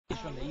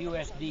from the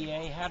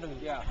USDA? How does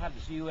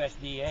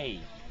USDA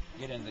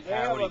get in the They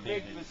have coyote a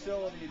big business?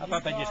 facility in I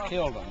thought they just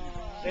killed them.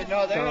 They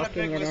got a big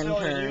Stalking an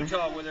facility in intern.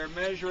 Utah where they're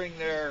measuring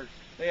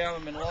they have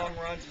them in long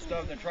runs and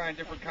stuff, and they're trying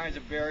different kinds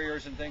of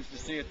barriers and things to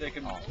see if they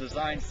can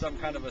design some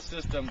kind of a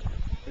system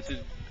that's a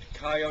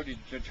coyote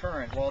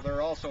deterrent. Well,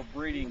 they're also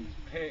breeding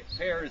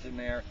pairs in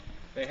there.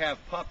 They have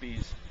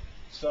puppies.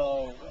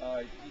 So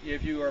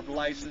if you are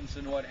licensed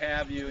and what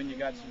have you, and you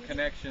got some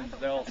connections,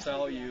 they'll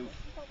sell you,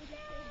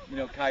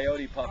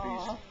 coyote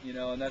puppies,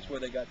 and that's where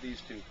they got these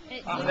two.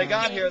 When they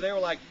got here, they were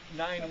like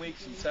 9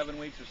 weeks and 7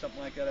 weeks or something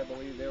like that, I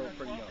believe. They were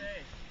pretty young.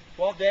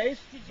 12 days?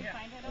 Did you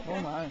find it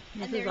Oh my.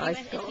 And they're it's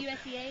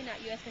USDA,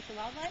 not U.S. Fish and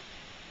Wildlife?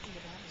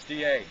 It's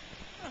DA.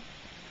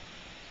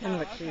 And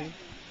what she...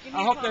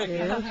 I hope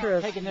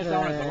they're taking this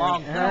on as a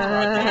long term.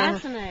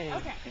 Fascinating.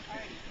 Okay.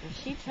 And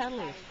she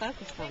totally is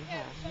focused on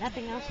her.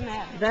 Nothing else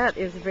matters. That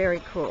is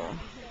very cool.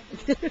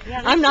 Yeah,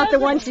 I'm not the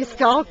one shows she's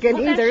stalking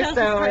Well, that either, shows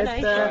so the it's,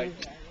 predation.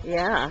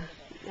 yeah.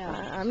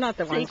 Yeah. I'm not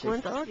the one she's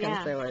Sequence, stalking,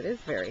 yeah. so it is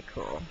very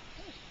cool.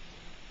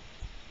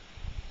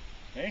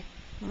 Hey?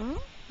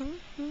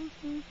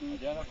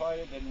 Identified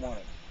it, didn't want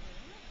it.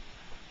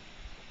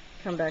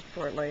 Come back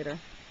for it later. That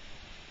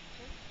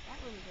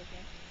one was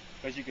okay.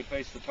 Because you could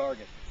face the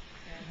target.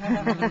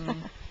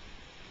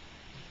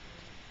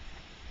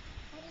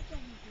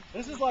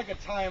 This is like a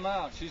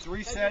timeout. She's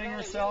resetting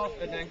herself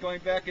and then going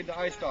back into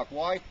eye stalk.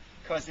 Why?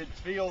 Because it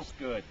feels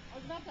good. I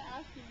was about to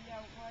ask you,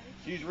 why did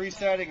She's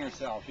resetting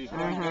herself. She's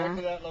going back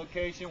to that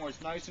location where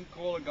it's nice and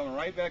cool and going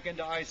right back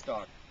into eye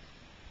stalk.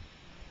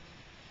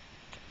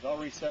 I'll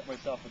reset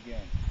myself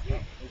again. Oh,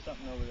 there's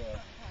something over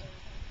there.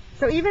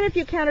 So even if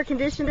you counter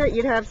conditioned it,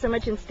 you'd have so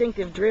much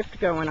instinctive drift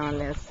going on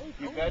this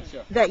You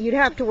betcha. that you'd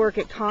have to work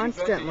it You'd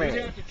constantly.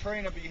 have to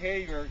train a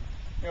behavior.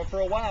 For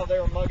a while they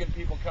were mugging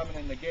people coming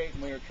in the gate,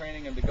 and we were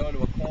training them to go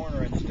to a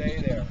corner and stay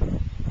there.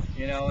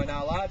 And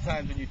now a lot of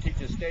times when you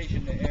teach a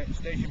station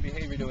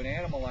behavior to an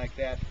animal like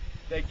that,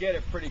 they get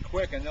it pretty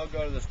quick, and they'll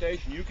go to the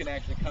station. You can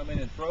actually come in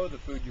and throw the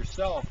food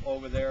yourself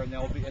over there, and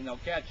they'll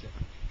catch it.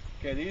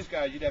 Okay, these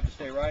guys, you'd have to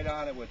stay right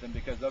on it with them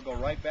because they'll go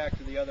right back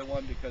to the other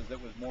one because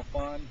it was more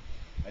fun.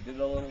 I did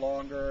it a little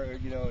longer.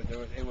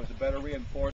 It was a better reinforcement.